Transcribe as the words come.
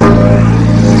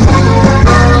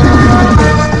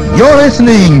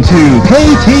listening to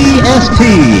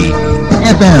KTST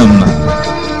FM,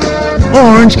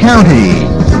 Orange County.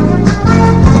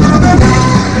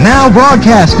 Now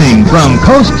broadcasting from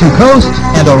coast to coast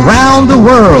and around the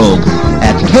world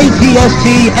at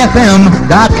KTSTFM.com.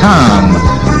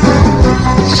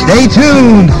 Stay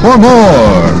tuned for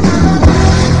more.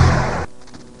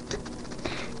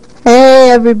 Hey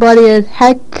everybody, it's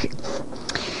Heck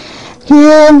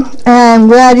here, and I'm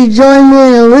glad you joined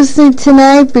me in listening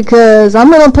tonight because I'm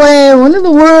going to play one of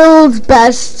the world's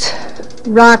best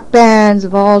rock bands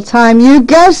of all time. You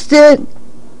guessed it,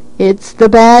 it's the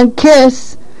band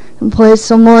Kiss, and play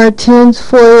some more tunes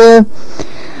for you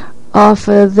off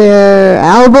of their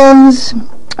albums,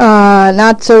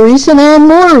 not so recent and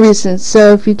more recent.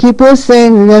 So if you keep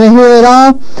listening, you're going to hear it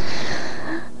all.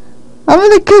 I'm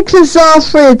going to kick this off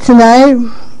for you tonight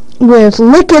with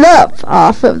Lick It Up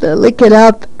off of the Lick It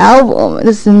Up album.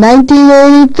 This is a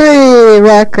 1983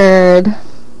 record.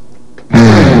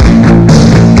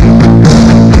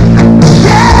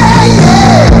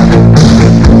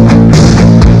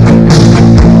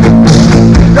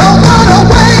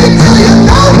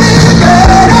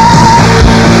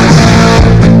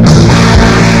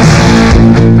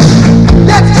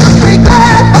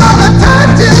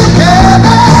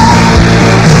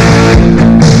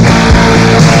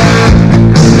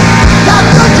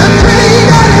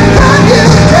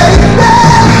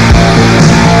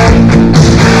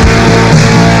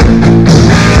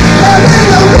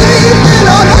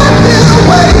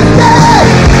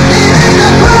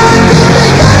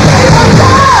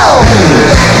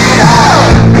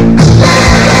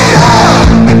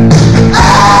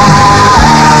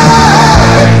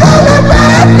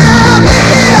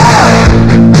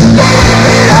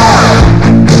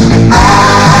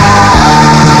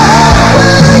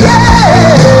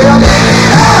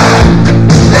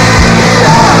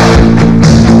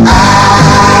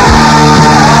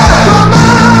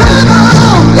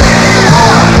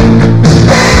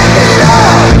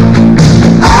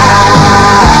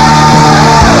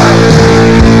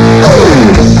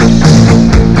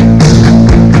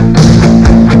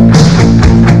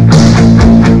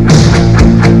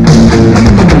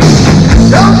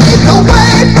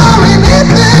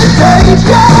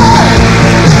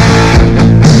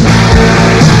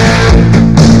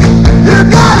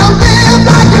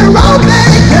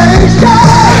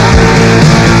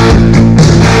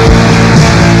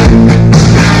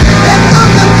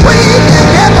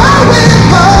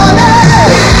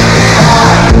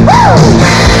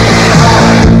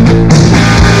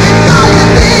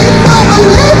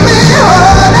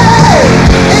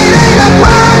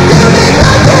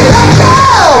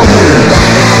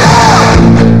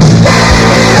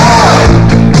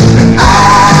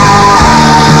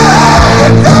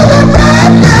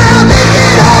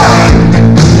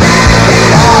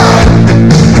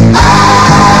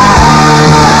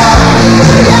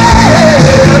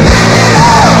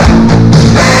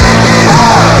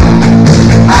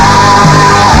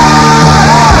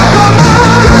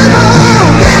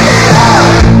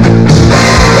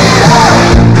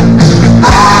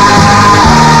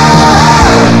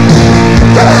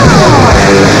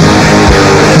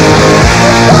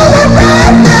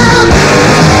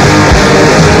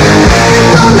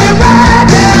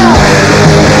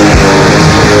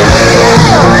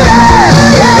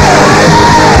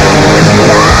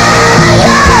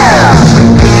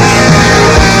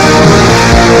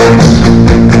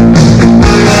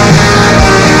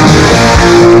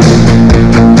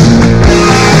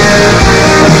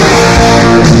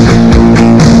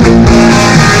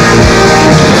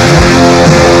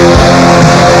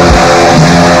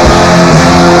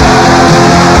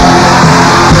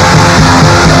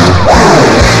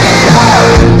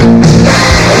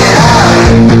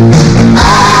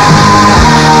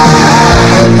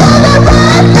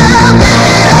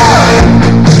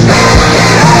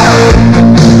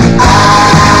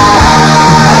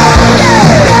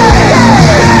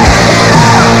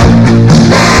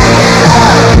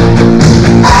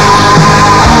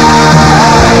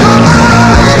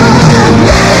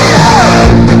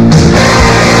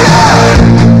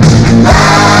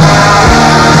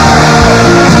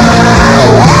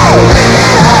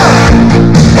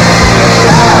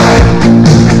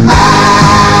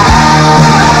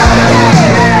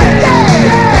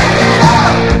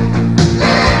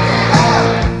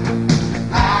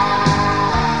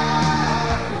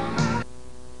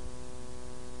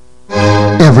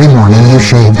 Every morning you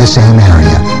shave the same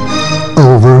area,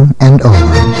 over and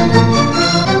over,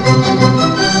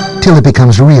 till it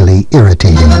becomes really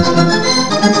irritating.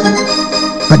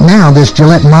 But now there's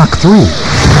Gillette Mach 3.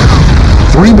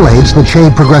 3 blades that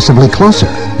shave progressively closer,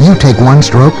 You take one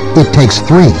stroke, it takes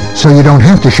 3, so you don't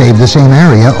have to shave the same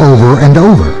area over and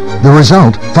over. The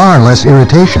result, far less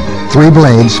irritation. 3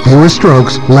 blades, fewer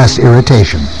strokes, less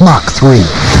irritation. Mach 3.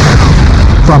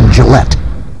 From Gillette.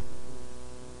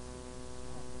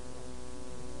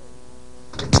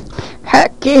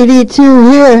 Heck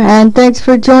 82 here, and thanks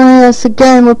for joining us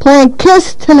again. We're playing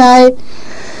Kiss tonight.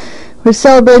 We're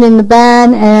celebrating the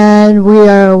band, and we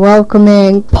are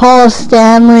welcoming Paul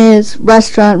Stanley's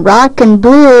restaurant Rock and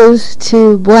Blues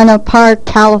to Buena Park,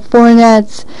 California.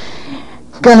 It's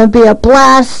gonna be a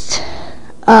blast.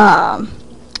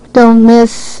 Don't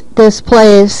miss this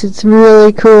place. It's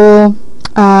really cool.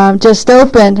 Just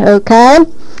opened, okay?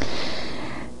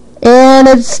 And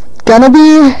it's gonna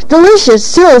be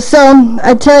delicious too. So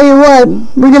I tell you what,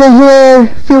 we're gonna hear a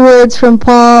few words from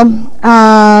Paul.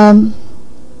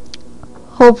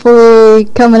 Hopefully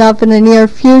coming up in the near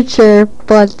future.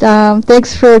 But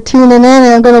thanks for tuning in,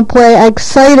 and I'm gonna play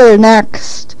Exciter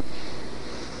next.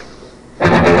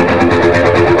 Oh,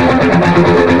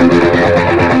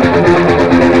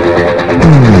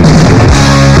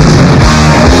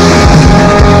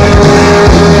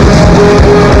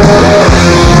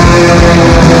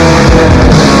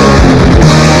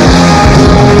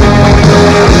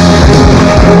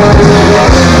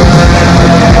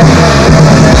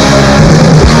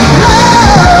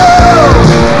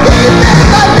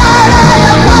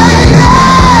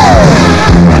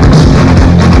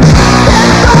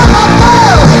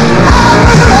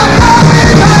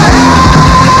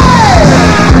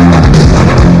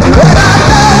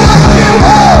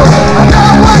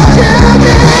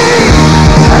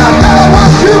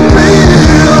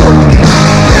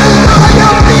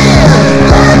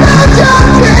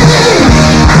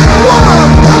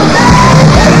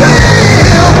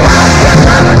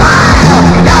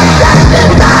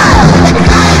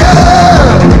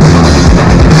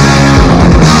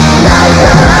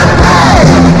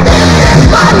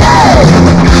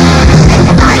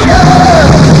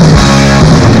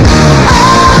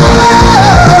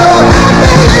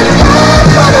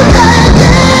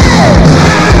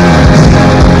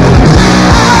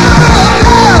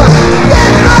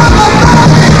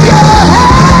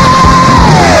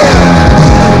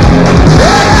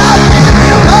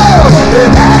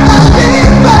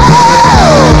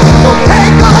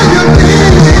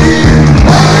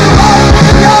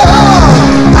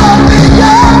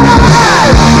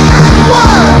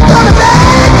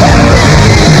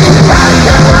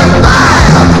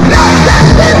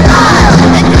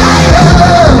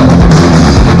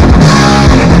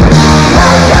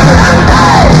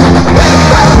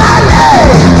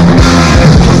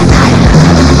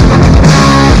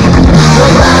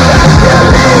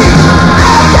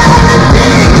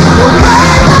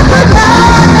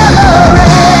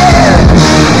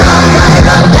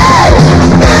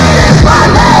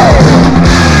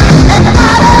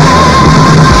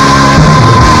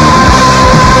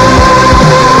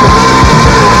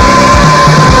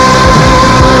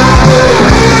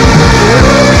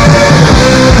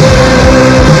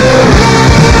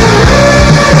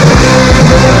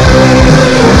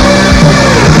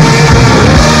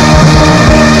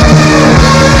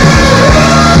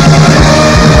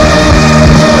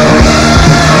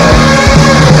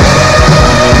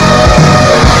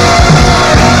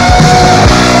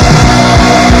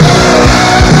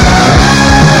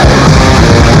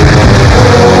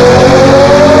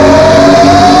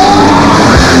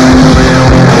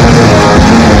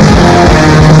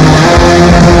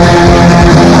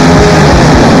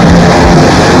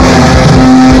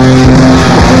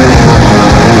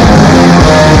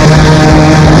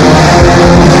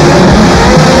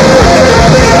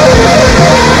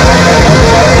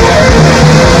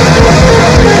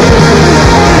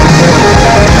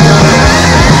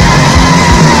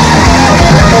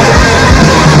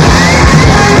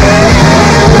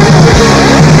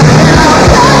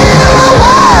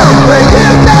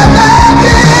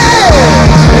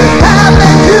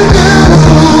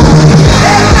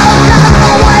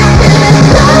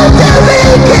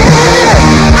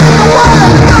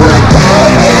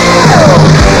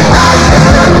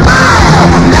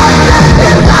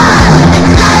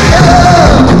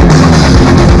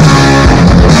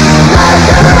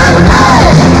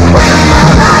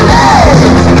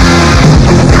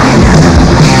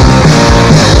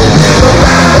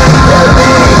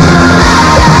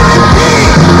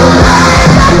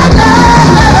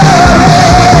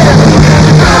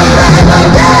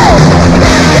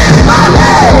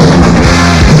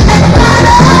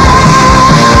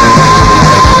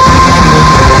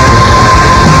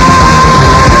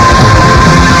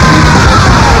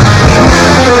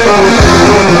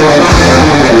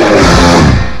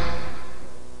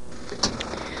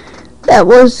 That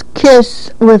was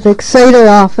Kiss with Exciter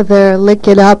off of their Lick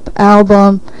It Up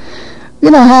album.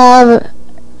 We're gonna have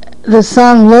the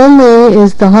song Lonely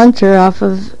is the Hunter off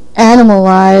of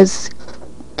Animalize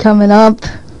coming up.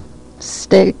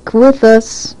 Stick with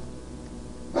us.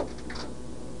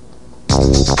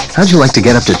 How'd you like to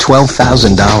get up to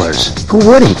 $12,000? Who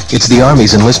wouldn't? It's the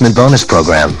Army's enlistment bonus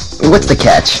program. What's the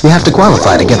catch? You have to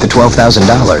qualify to get the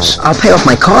 $12,000. I'll pay off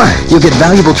my car. You'll get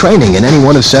valuable training in any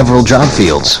one of several job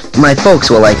fields. My folks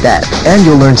will like that. And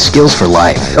you'll learn skills for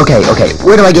life. Okay.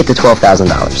 Where do I get the $12,000?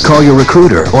 Call your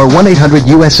recruiter or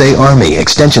 1-800-USA-ARMY,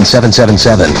 extension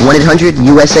 777.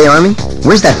 1-800-USA-ARMY?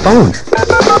 Where's that phone?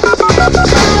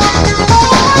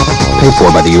 Paid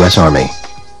for by the U.S. Army.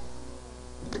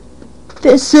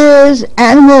 This is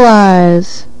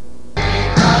Animalize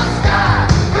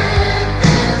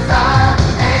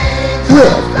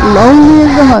with Lonely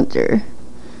as the Hunter.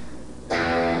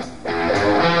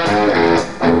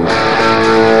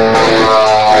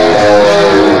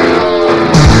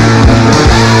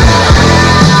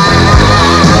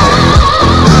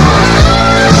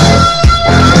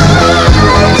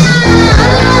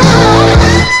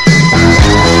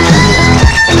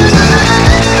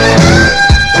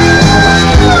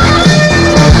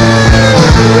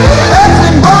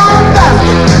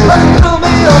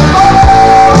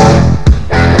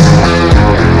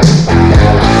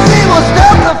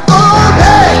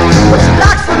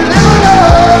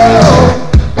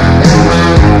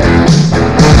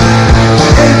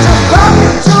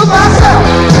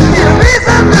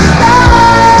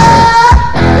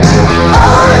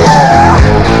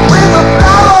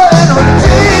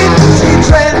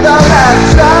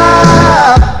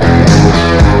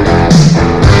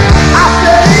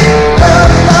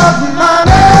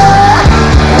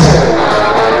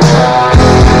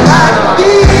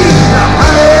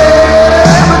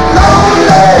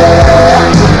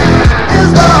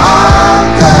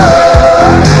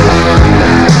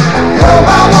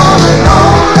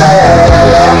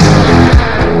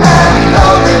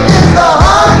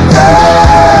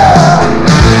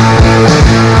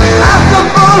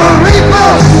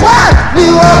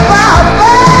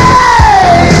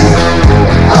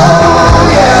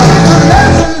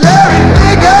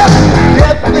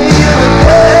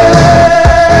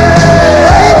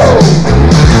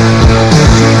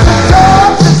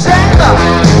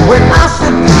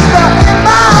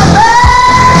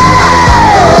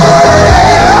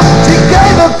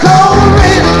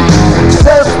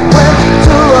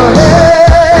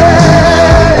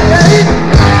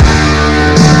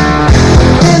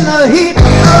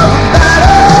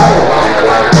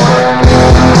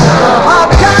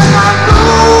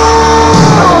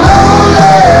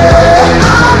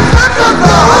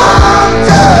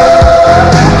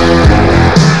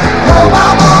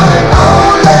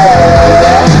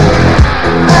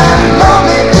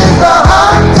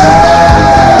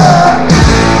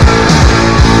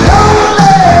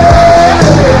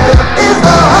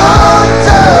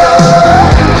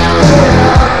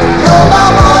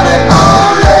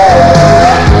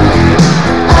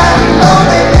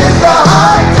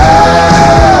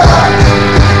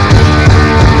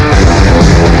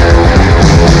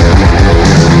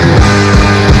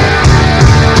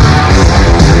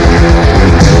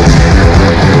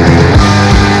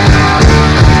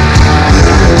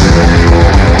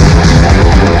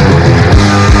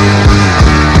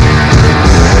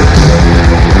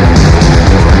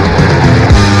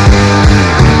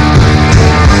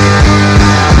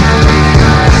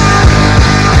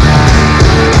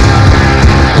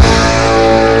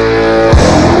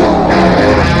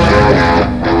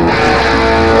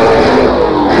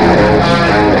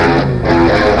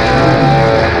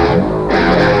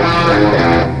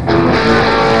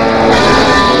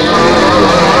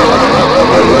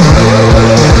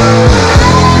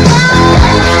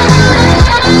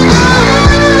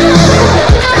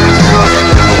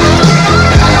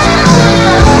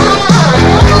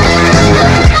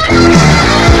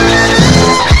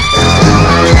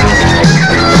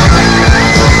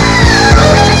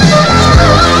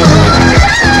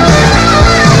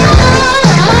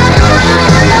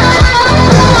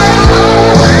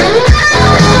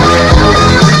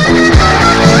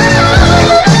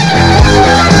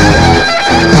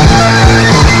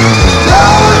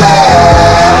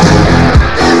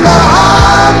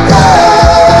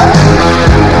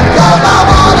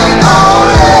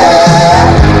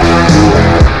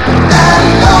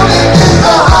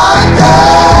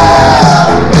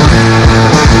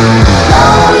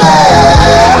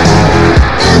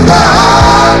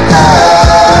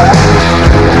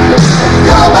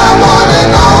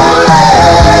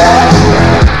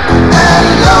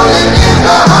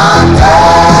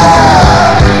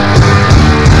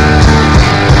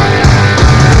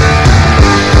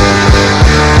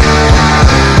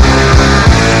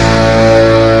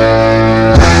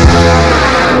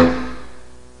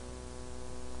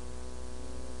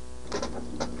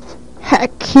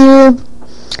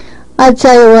 I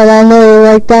tell you what, I know you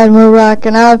like that, and we're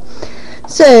rocking out.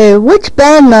 So, which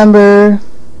band member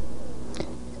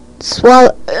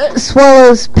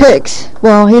swallows picks?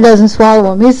 Well, he doesn't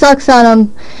swallow them. He sucks on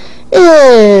them.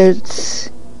 It's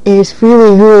Ace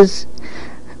Frehley, who is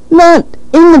not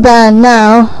in the band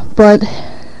now, but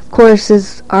of course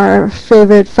is our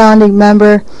favorite founding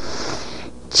member.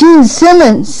 Gene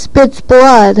Simmons spits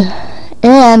blood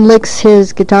and licks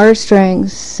his guitar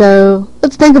strings. So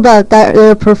let's think about that,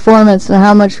 their performance, and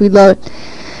how much we love it.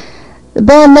 The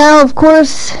band now, of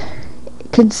course,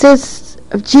 consists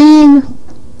of Gene,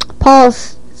 Paul,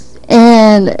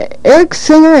 and Eric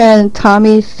Singer, and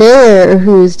Tommy Thayer,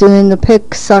 who's doing the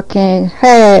pick sucking.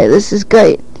 Hey, this is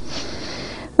great.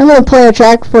 I'm going to play a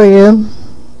track for you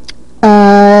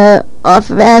off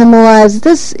of Animalize.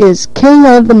 This is King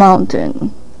of the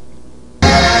Mountain.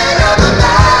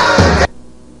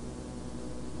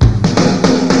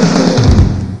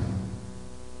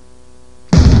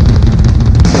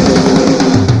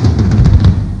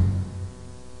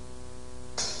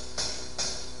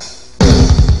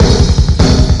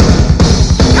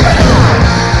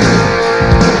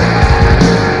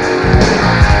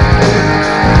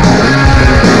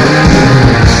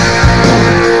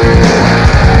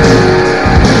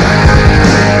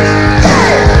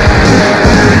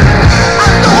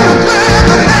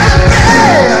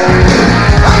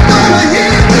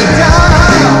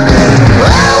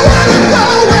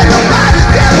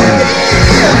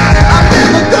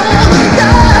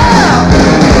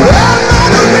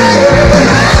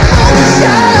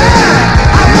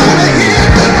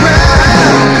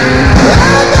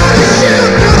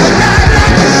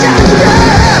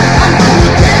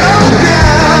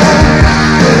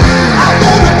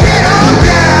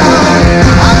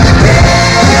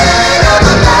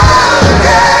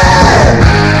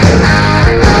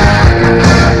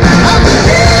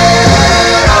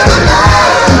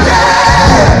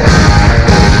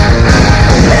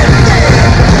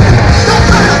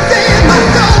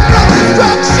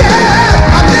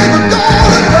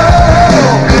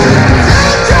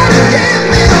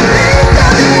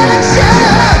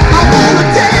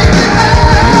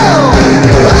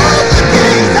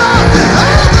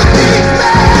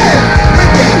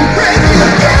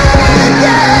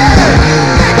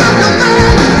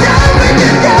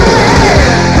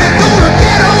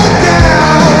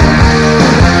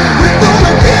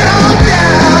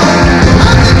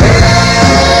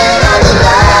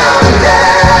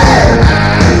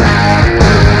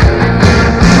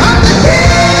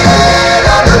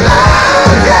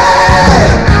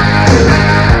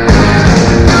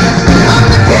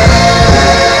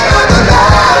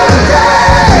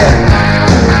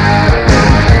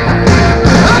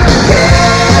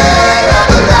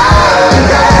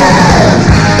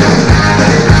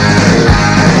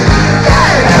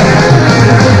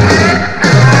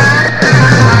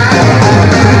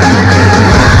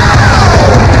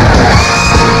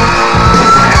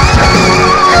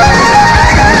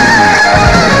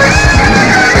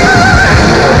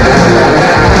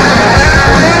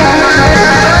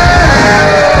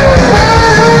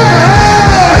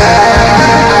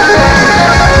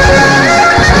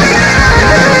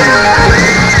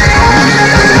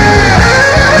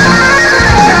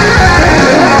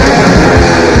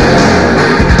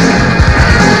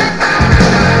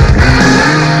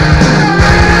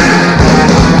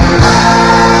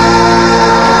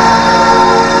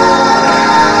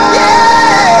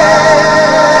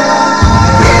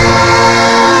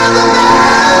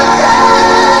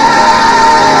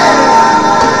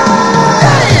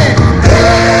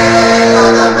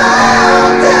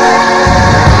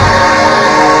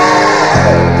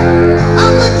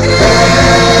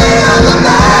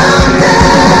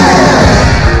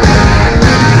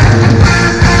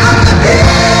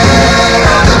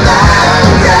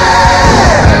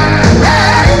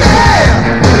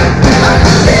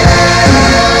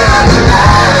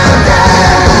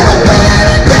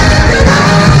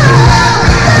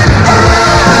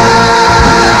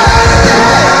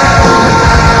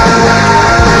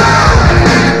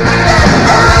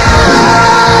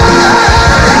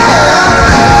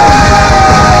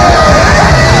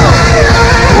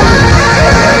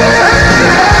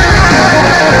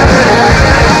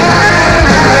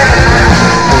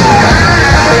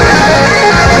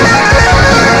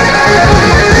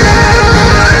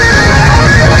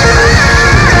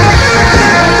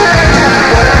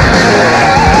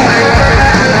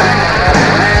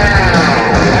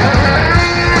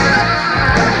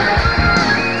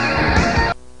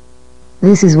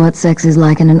 This is what sex is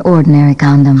like in an ordinary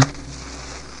condom.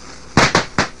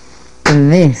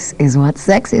 This is what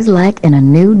sex is like in a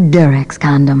new Durex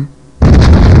condom.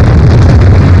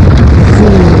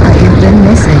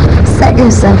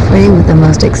 yourself free with the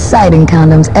most exciting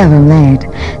condoms ever made.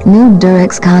 New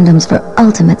Durex condoms for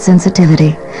ultimate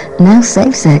sensitivity. Now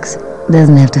safe sex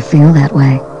doesn't have to feel that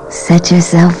way. Set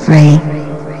yourself free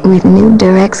with new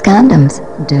Durex condoms.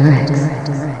 Durex.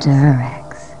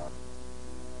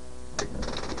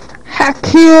 Heck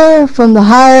here from the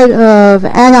heart of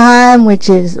Anaheim, which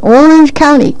is Orange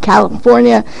County,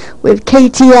 California, with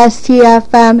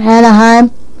KTST-FM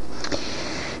Anaheim.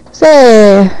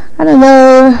 Say, I don't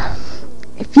know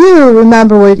if you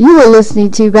remember what you were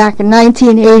listening to back in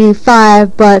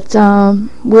 1985, but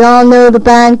we all know the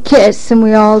band Kiss, and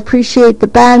we all appreciate the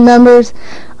band members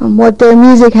and what their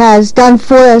music has done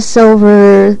for us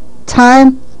over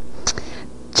time.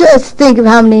 Just think of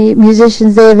how many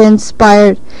musicians they've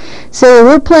inspired. So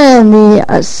we're playing the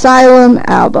Asylum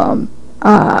album.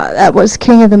 That was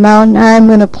King of the Mountain. I'm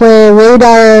going to play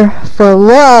Radar for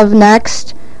Love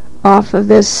next off of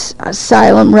this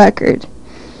Asylum record.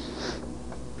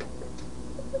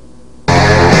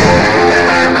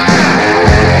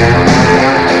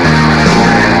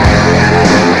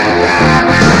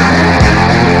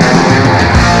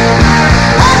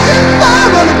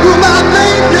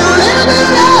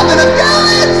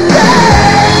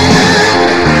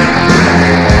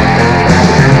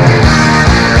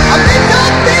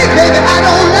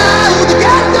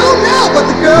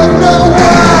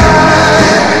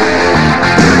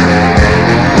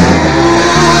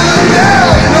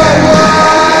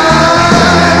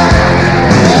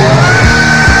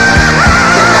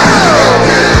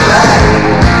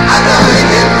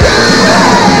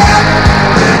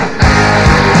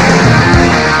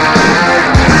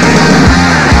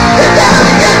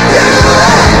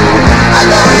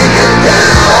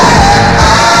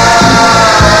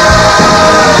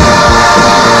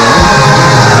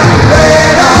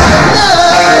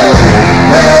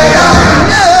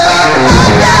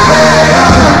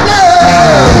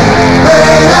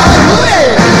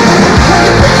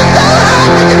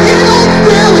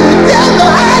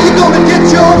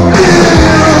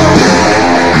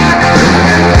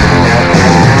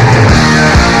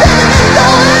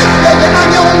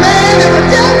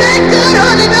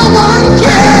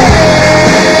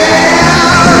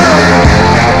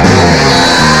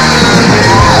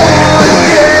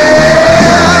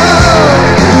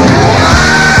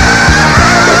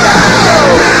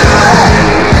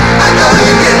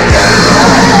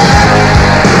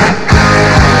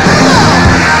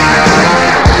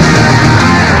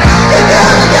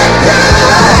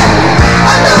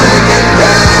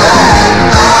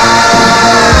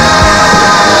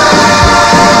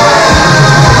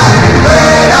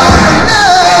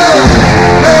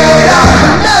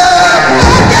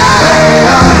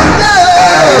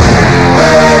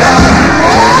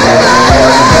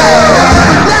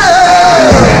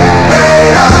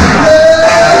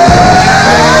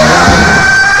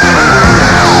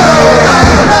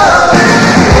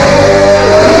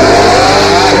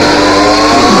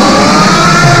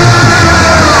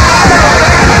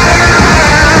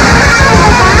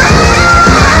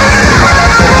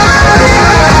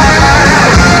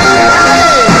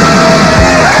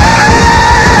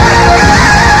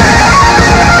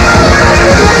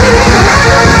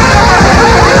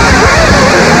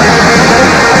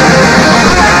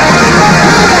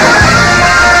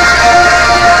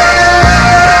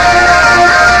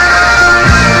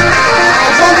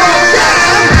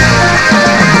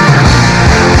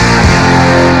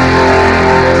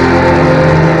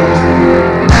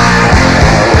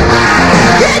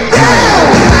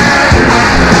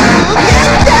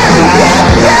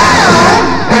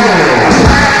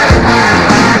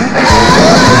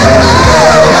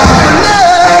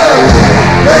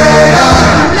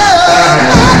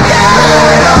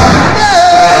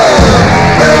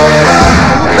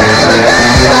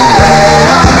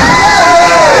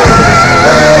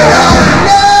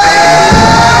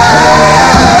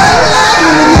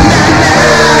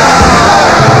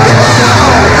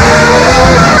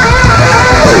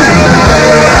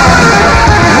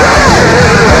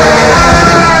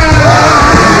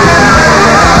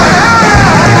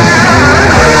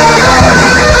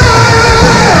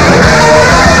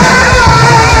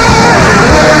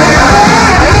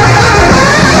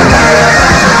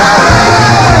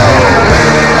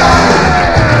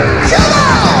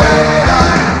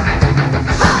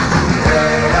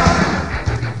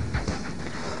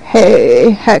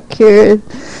 Hey, heck here.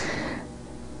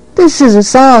 This is a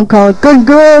song called Good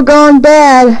Girl Gone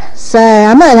Bad. Say,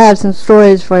 I might have some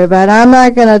stories for you, but I'm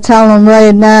not going to tell them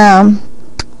right now.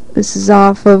 This is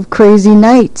off of Crazy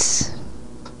Nights.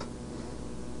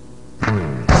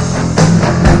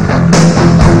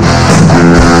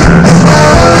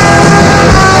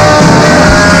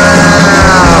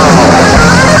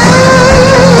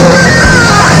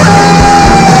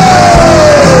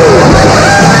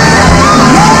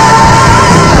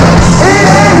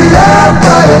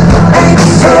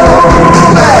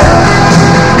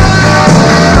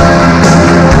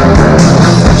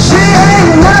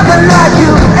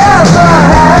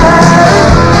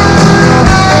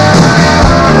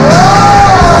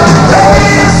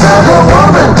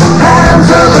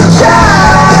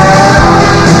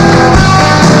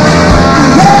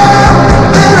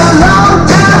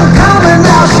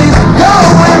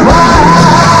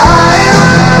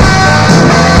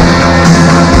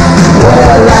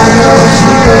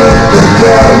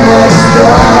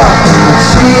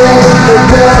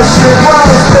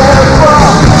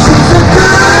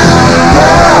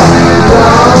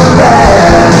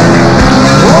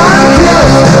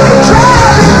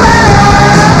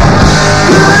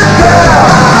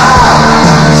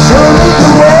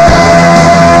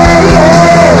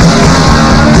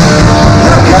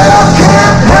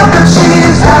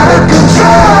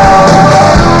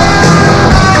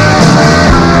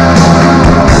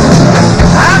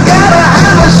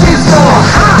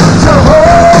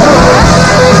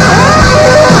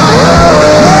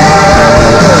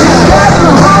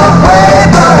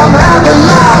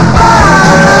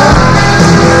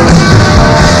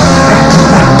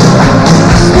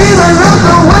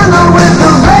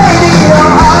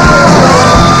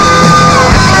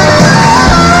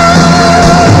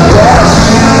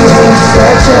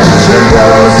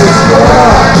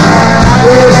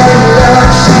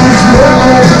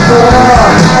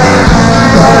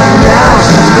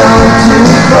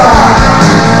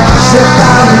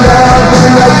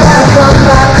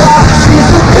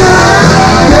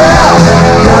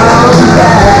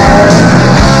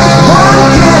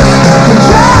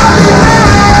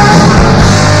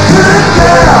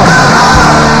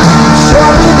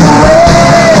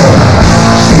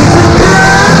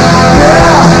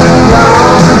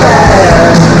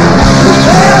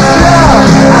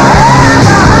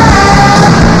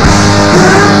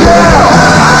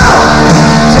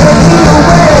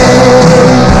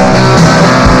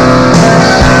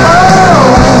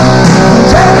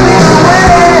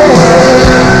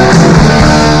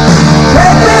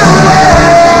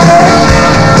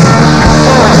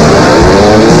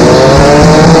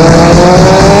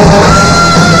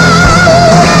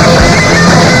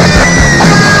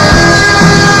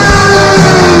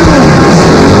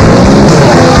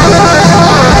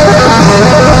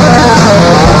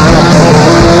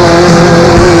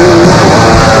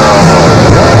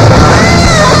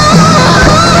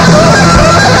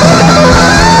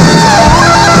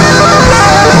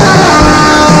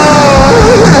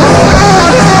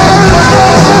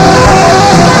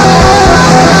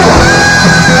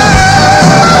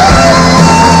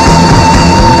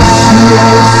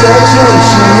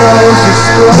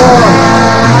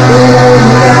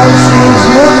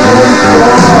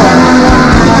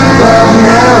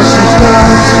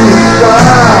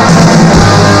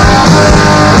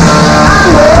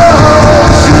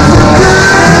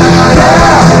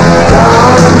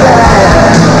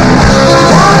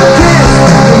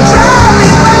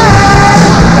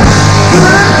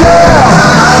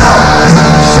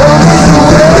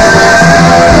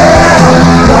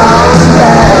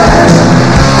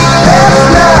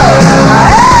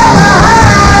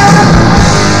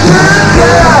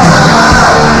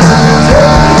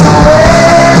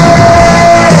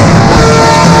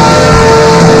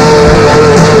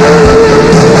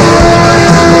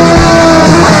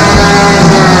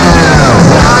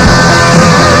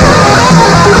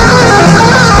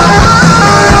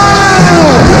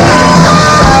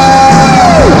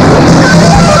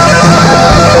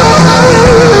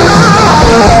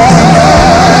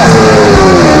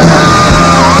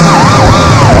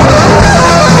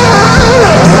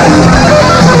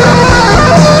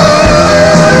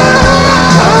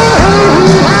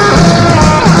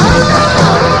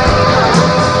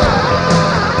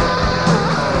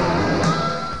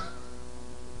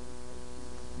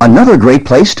 Another great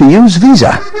place to use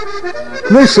Visa.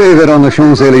 They say that on the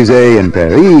Champs-Élysées in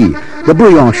Paris, the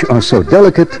brioches are so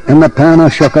delicate and the pain au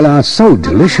chocolat so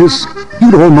delicious,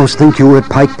 you'd almost think you were at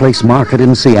Pike Place Market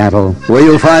in Seattle, where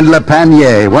you'll find Le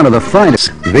Panier, one of the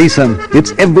finest. Visa,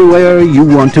 it's everywhere you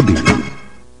want to be.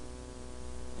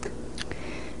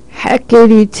 Heck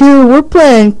 82, we're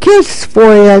playing Kiss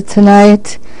for you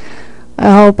tonight.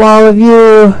 I hope all of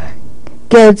you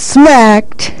get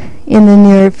smacked in the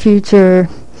near future.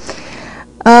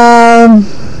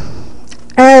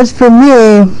 As for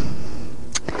me,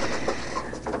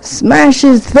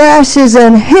 Smashes, Thrashes,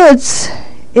 and Hits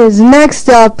is next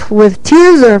up with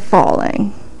Tears Are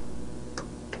Falling.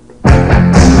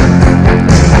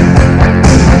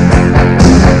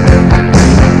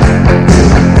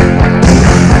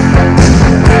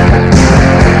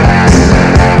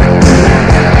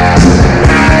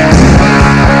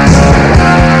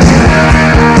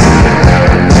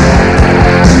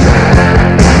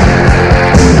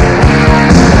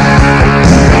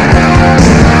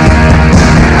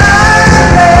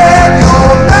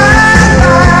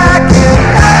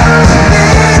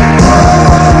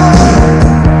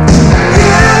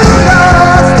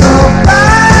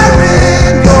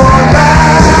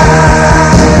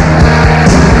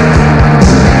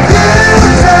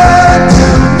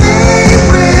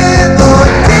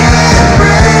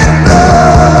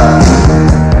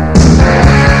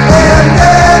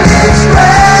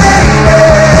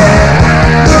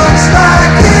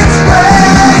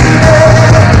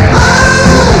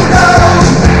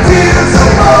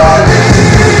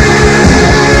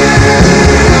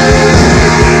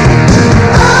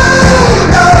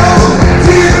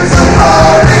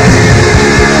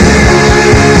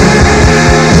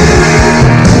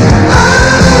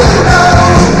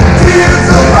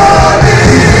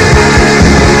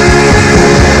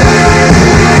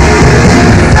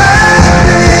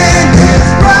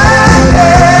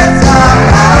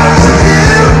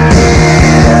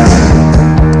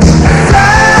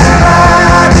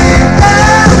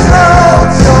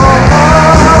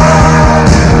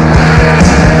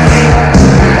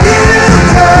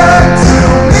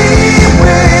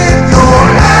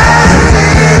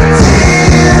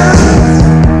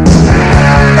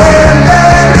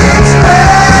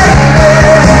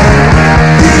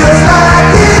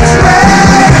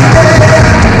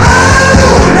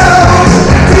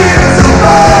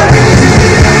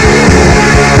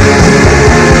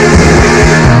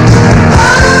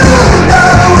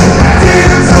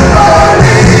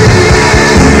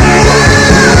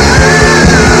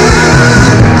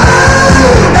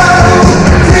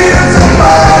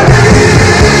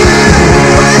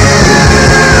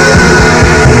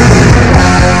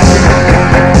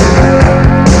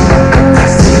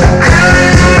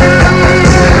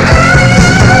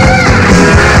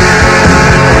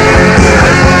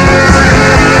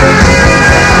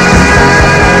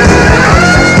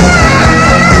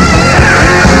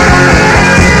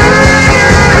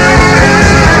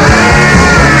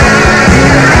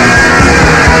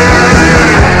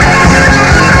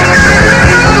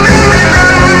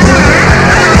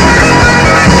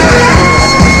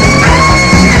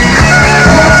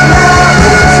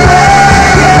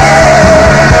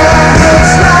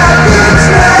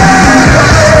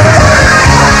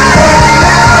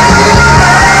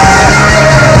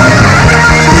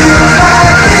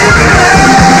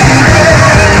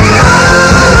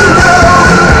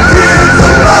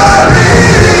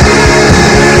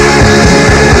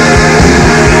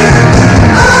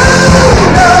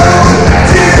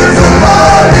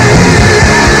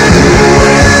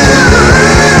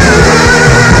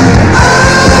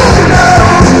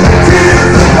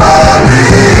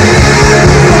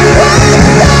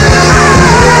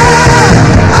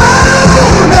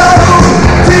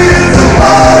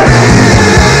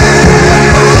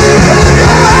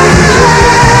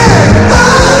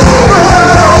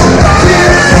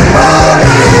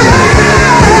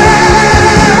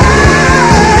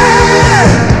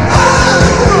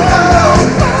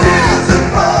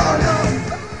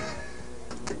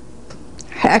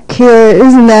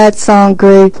 Isn't that song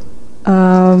great?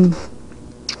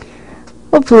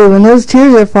 Hopefully when those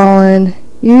tears are falling,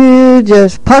 you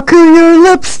just pucker your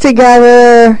lips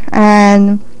together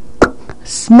and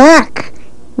smack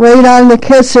right on the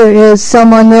kisser. Is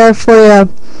someone there for you?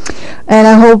 And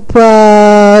I hope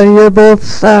you're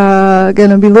both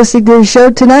going to be listening to the show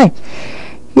tonight.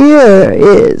 Here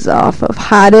is off of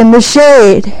Hot in the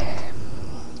Shade.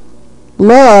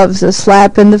 Love's a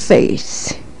slap in the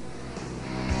face.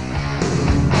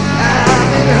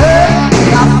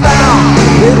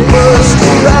 It burst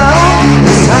around,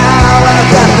 that's how I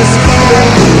got this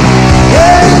feeling.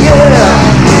 Yeah,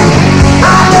 yeah.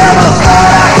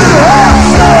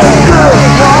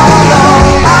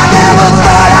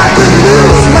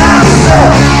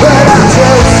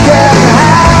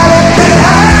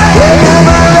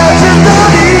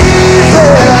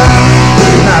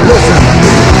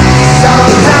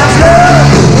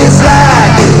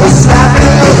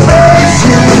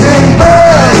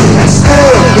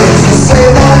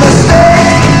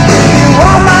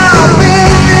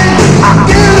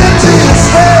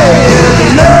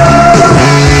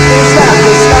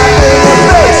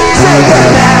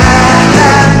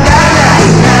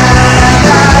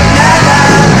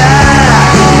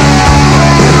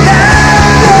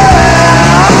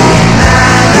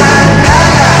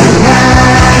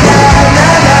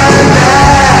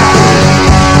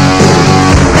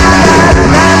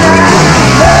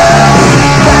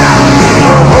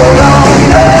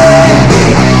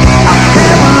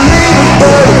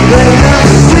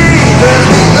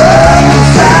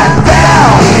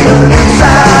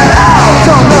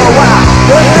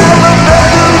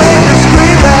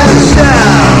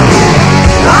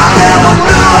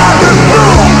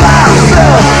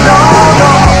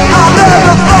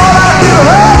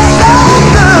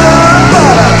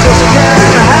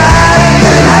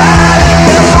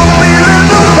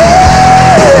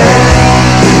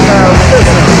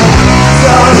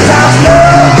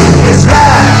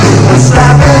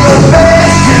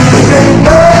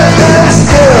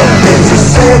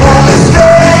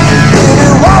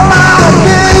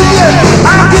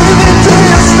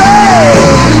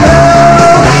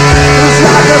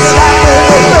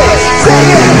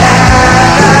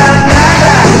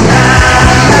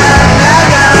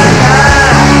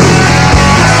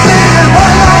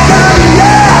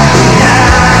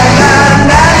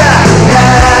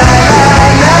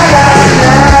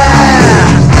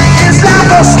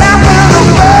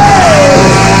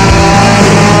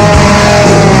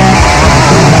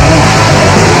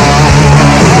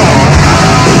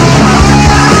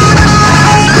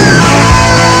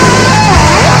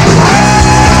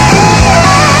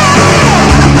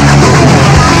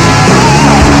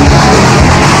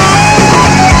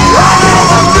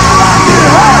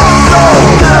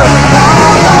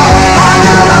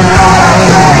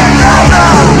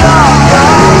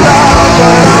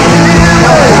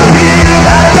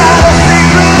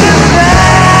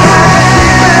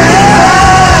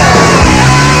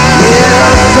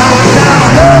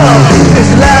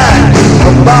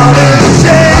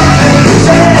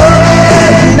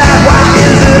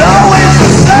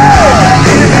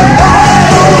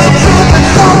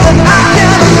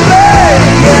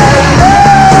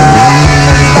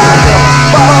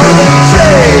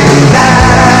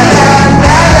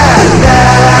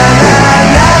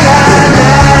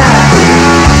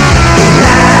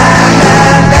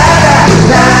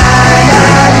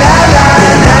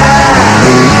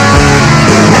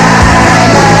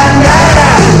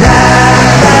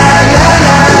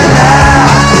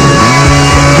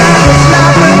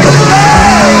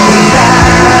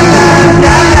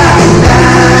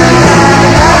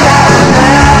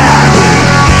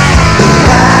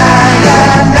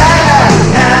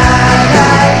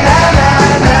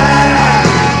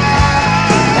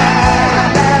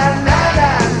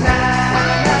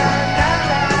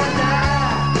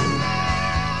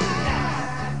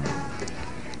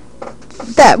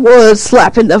 That was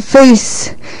Slap in the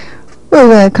Face. We're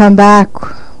going to come back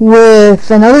with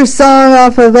another song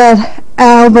off of that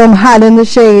album, Hot in the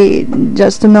Shade, in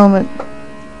just a moment.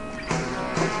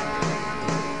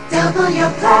 Double your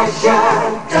pleasure,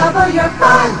 double your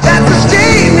fun. That's the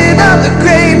statement of the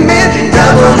great men.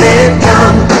 Double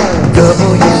income,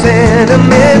 double your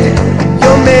sentiment,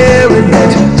 your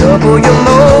merriment, double your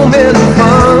moment of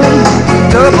fun,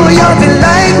 double your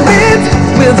delightment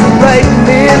with the right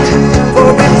mint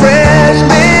for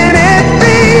refreshment. It's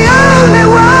the only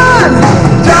one.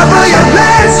 Double your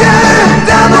pleasure,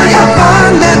 double your fun.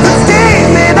 That's the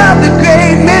statement of the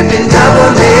great men.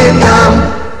 Double income.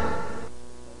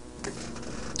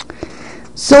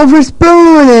 Silver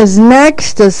Spoon is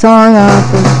next, a song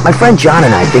off of My friend John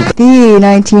and I think the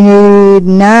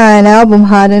 1989 album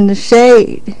Hot in the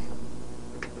Shade.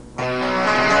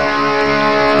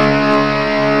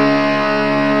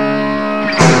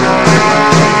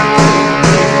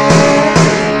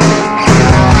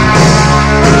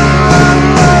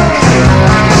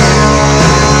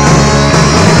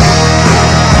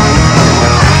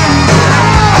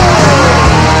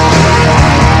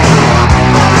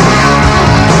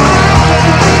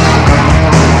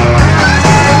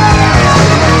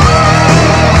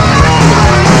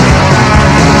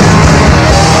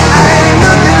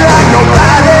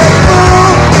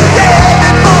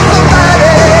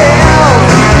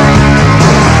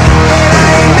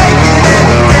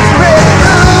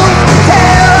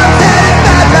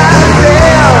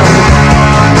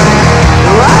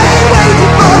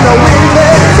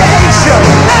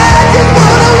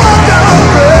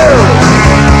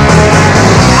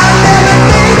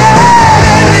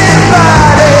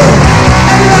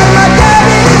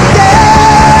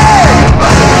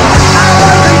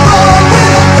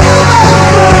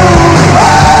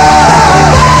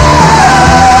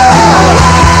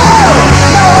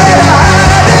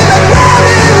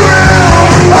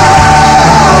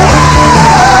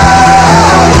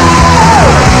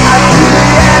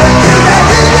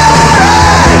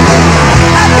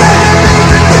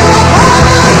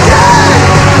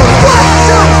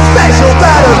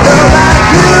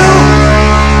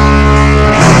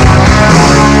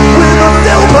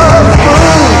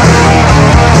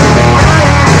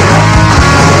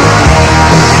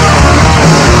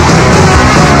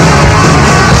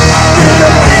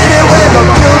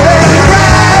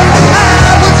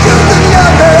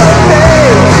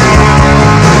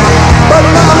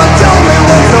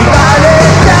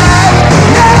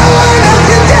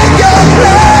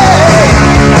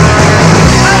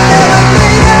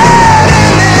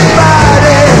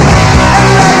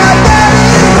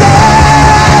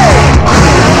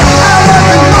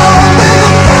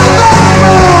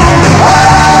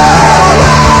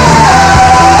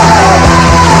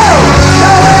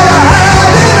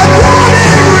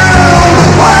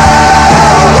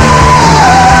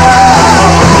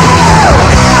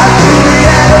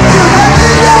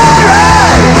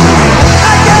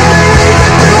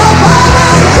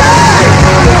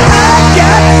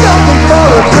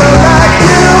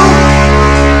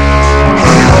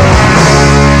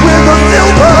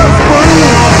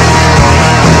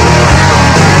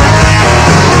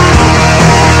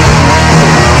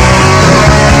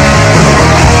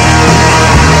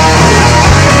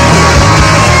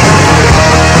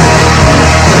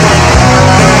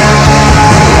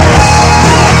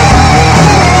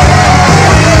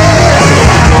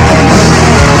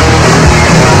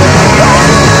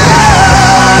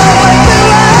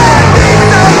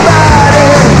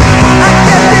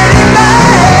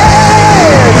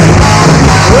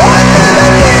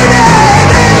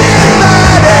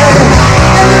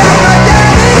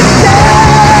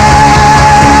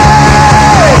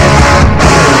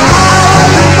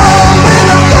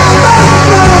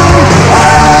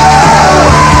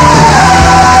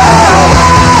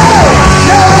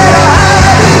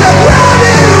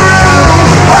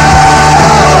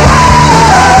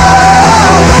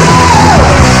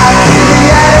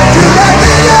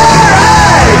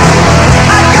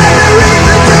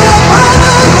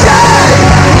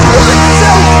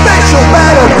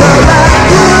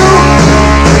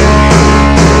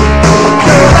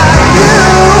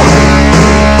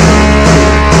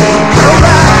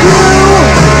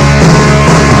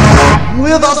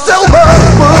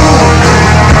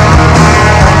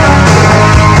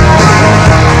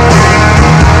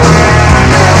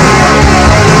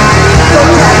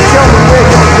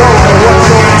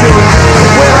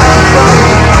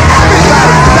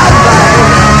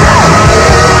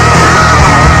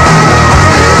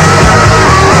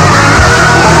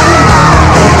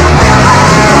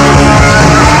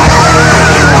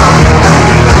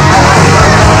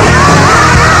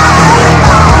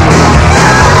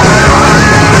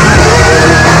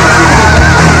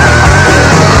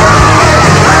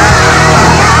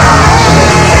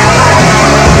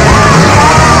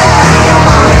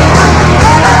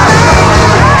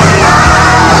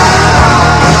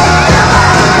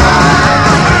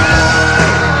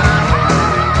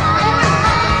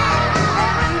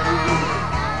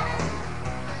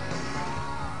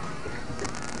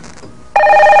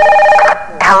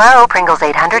 Hello, Pringles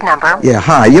 800 number. Yeah,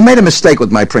 hi. You made a mistake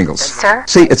with my Pringles. Sir?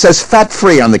 See, it says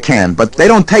fat-free on the can, but they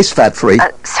don't taste fat-free.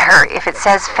 Sir, if it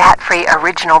says fat-free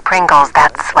original Pringles,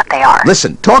 that's what they are.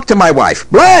 Listen, talk to my wife.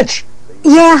 Blanche!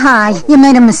 Yeah, hi. You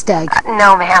made a mistake.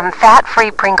 No, ma'am.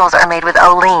 Fat-free Pringles are made with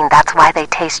Olean. That's why they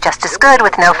taste just as good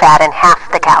with no fat and half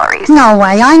the calories. No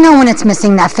way. I know when it's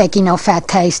missing that fakey no-fat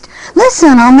taste.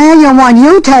 Listen, I'll mail you one.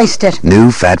 You taste it. New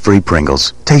fat-free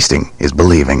Pringles. Tasting is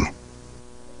believing.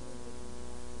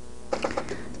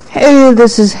 Hey,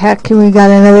 this is Heck, and we got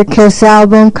another Kiss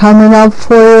album coming up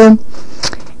for you.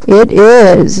 It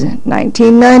is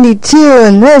 1992,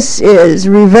 and this is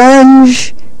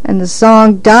Revenge, and the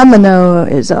song Domino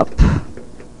is up.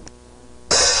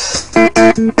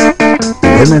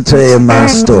 Let me tell you my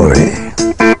story.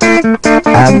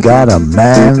 I've got a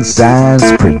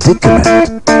man-sized predicament,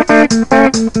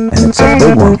 and it's a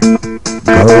big one.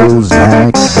 Goes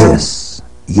like this,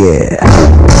 yeah.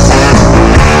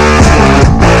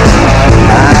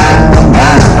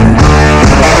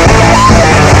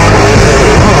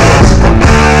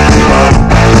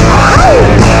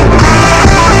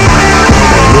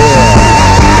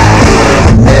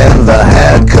 Never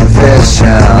had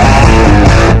confession,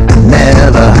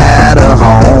 never had a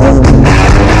home,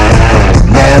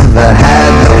 never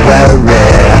had no worry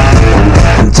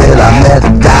until I met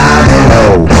Domino.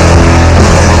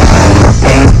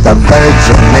 Ain't the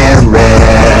Virgin Mary,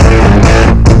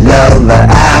 lover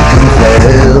I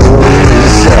confess.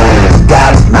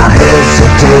 Got my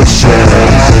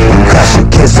hesitations, crushing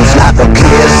kisses like a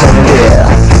kiss of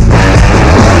death.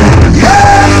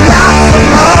 Yes, got some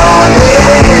money,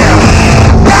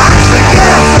 got to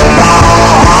get some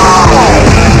more.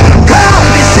 Call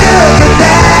me sugar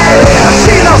daddy,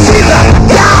 she got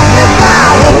me by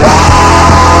the wall.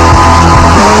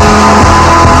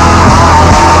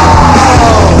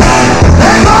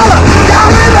 Hey mama, got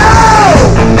me low.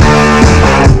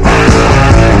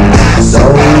 So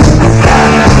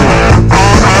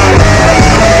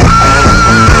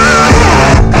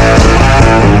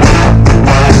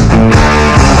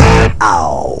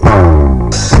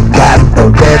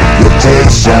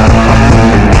reputation,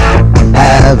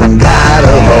 haven't got a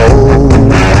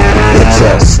hold. It's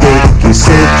a sticky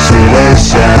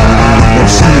situation if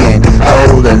she ain't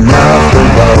old enough to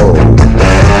roll.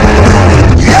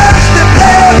 Used to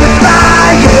play with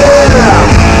fire,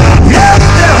 used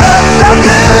to hurt so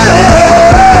good,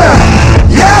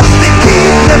 used to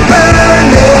keep me burning,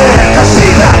 'cause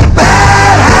she's a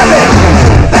bad habit,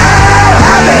 bad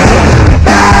habit,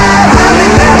 bad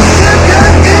habit, that's sugar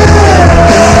good.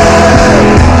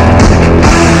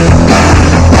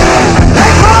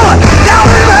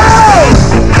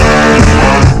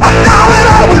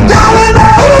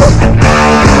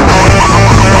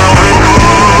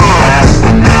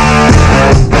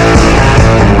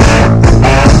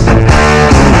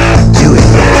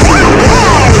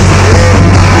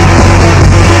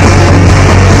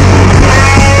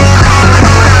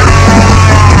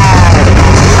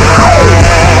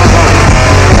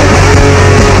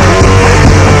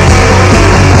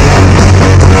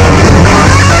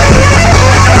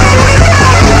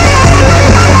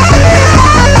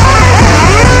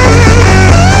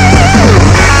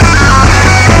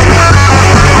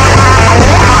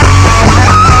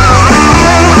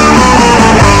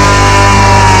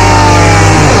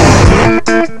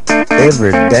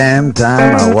 Every damn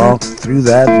time I walk through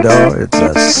that door, it's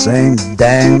the same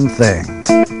damn thing.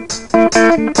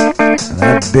 And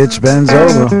that bitch bends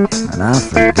over, and I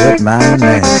forget my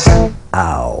name.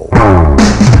 Ow.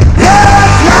 Yes,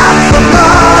 lots of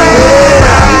money,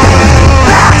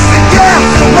 that's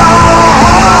against the wall.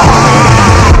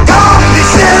 Don't be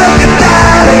sugar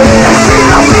daddy, she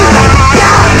got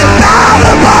me by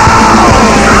the ball.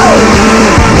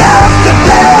 Love to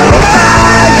play with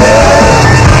fire.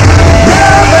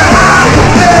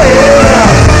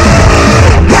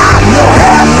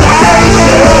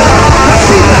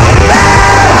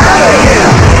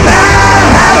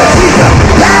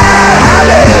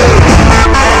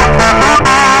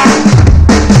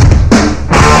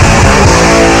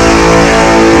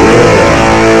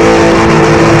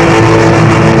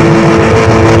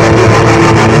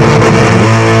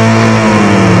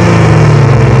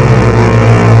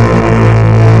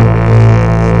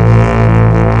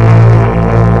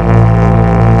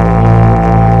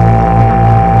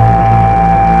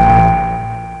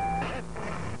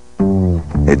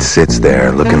 It sits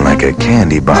there looking like a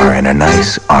candy bar in a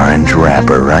nice orange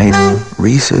wrapper, right?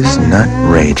 Reese's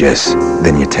Nutrageous.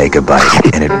 Then you take a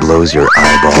bite and it blows your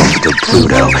eyeballs to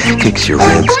Pluto, kicks your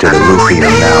ribs to the roof of your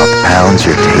mouth, pounds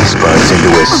your taste buds into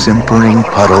a simpering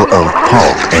puddle of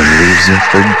pulp, and leaves you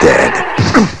for dead.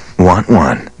 Want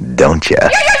one, don't ya?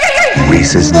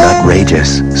 Reese's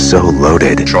Nutrageous, so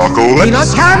loaded. Chocolate. Peanut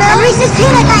caramel. Reese's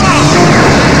peanut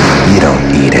butter. You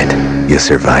don't eat it, you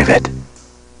survive it.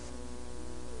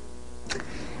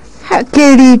 Heck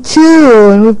 82,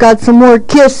 and we've got some more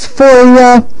Kiss for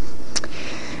ya.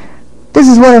 This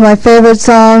is one of my favorite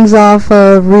songs off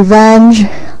of Revenge.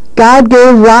 God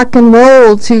gave rock and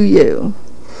roll to you.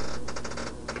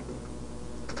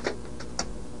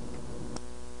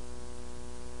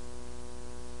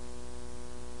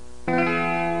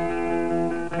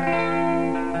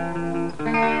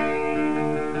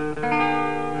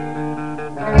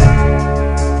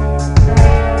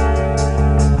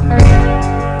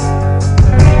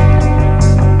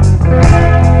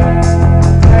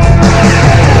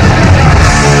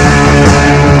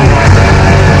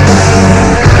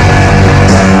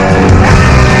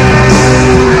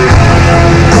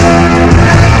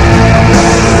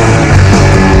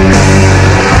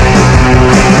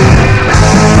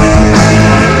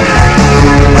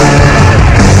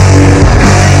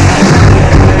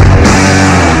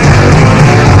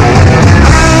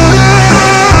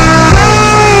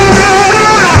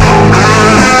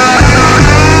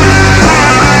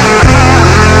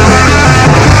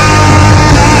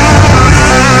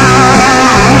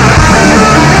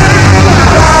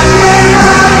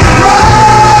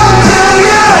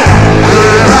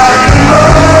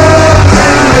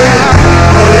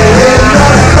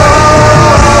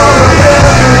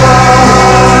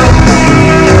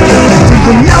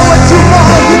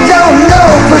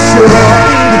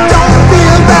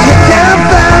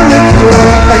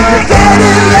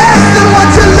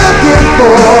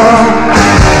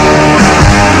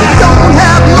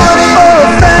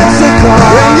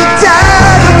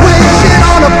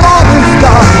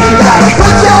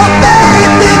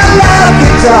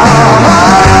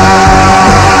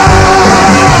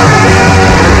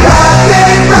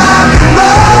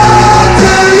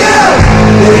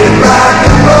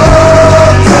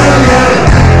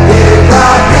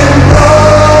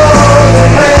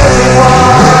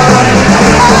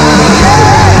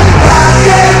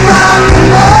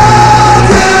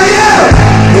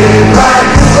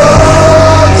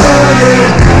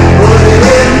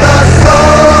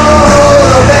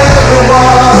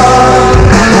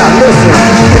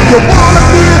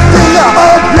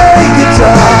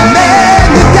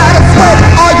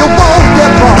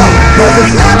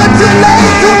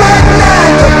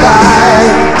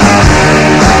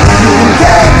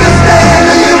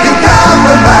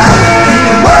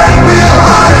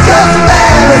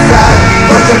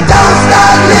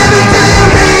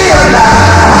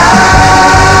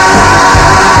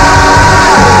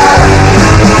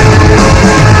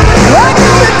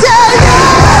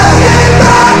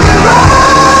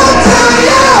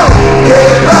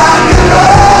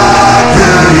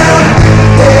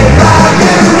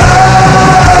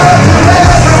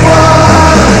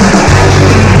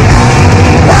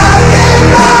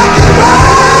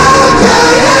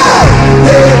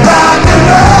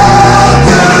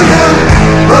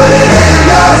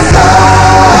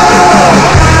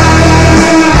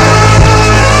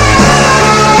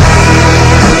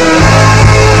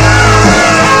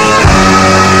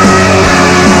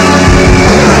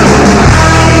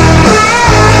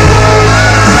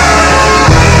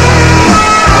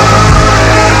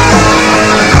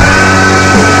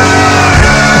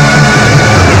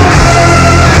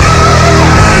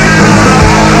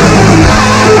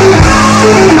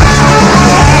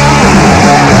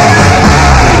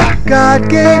 God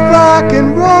gave rock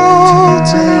and roll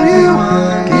to you.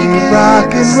 Gave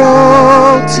rock and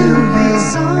roll to you.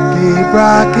 Gave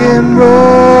rock and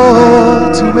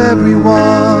roll to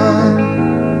everyone.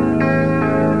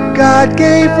 God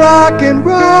gave rock and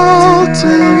roll to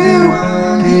you.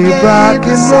 Gave rock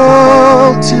and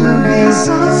roll to you.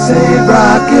 Say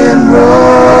rock and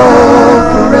roll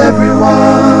for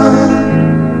everyone.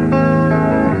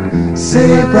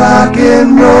 Say rock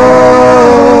and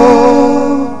roll.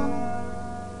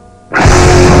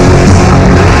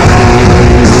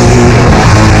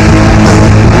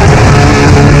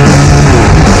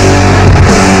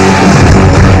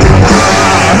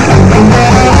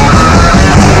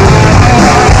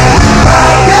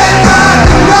 Oh, yeah.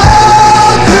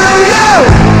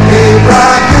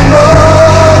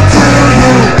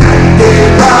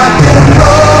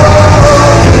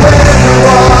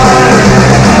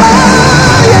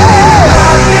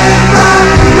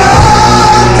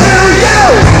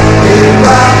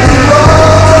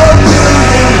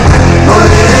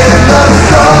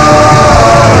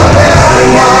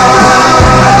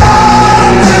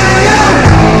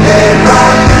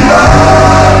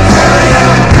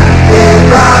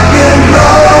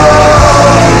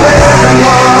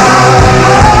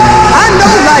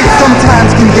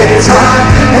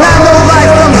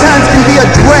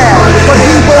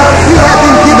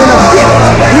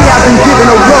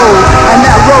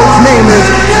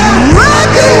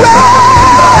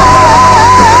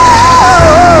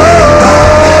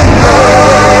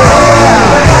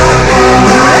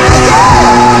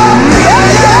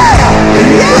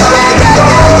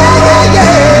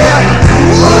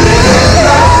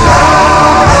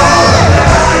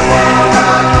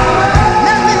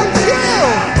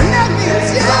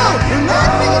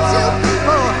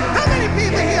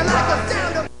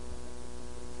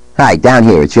 right, down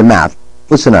here. It's your mouth.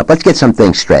 Listen up. Let's get some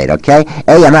things straight, okay?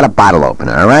 A, I'm not a bottle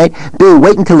opener, all right? B,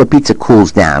 wait until the pizza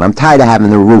cools down. I'm tired of having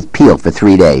the roof peeled for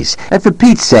 3 days. And for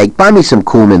Pete's sake, buy me some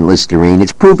Coolman Listerine.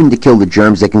 It's proven to kill the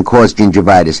germs that can cause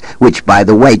gingivitis, which, by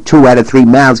the way, 2 out of 3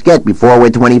 mouths get before we're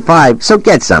 25. So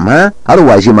get some, huh?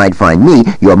 Otherwise, you might find me,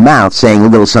 your mouth, saying a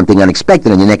little something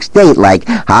unexpected on your next date, like,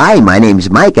 "Hi, my name's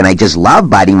Mike, and I just love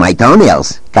biting my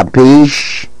toenails."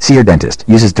 Capiche? See your dentist.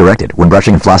 Use as directed when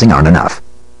brushing and flossing aren't enough.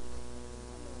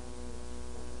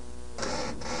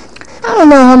 I don't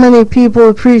know how many people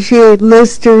appreciate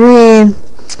Listerine,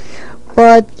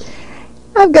 but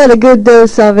I've got a good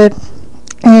dose of it,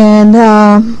 and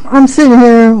I'm sitting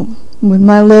here with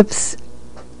my lips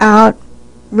out,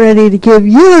 ready to give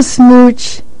you a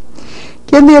smooch.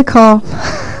 Give me a call.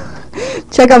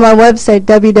 Check out my website,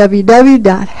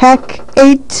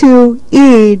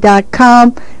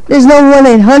 www.heck82e.com. There's no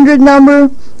 1-800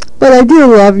 number, but I do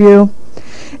love you.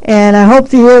 And I hope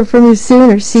to hear from you soon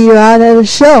or see you out at a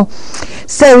show.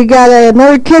 So we got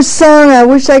another Kiss song. I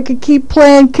wish I could keep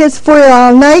playing Kiss for you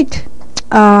all night.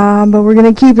 But we're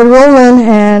going to keep it rolling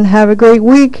and have a great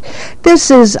week.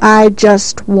 This is I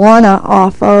Just Wanna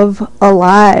off of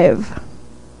Alive.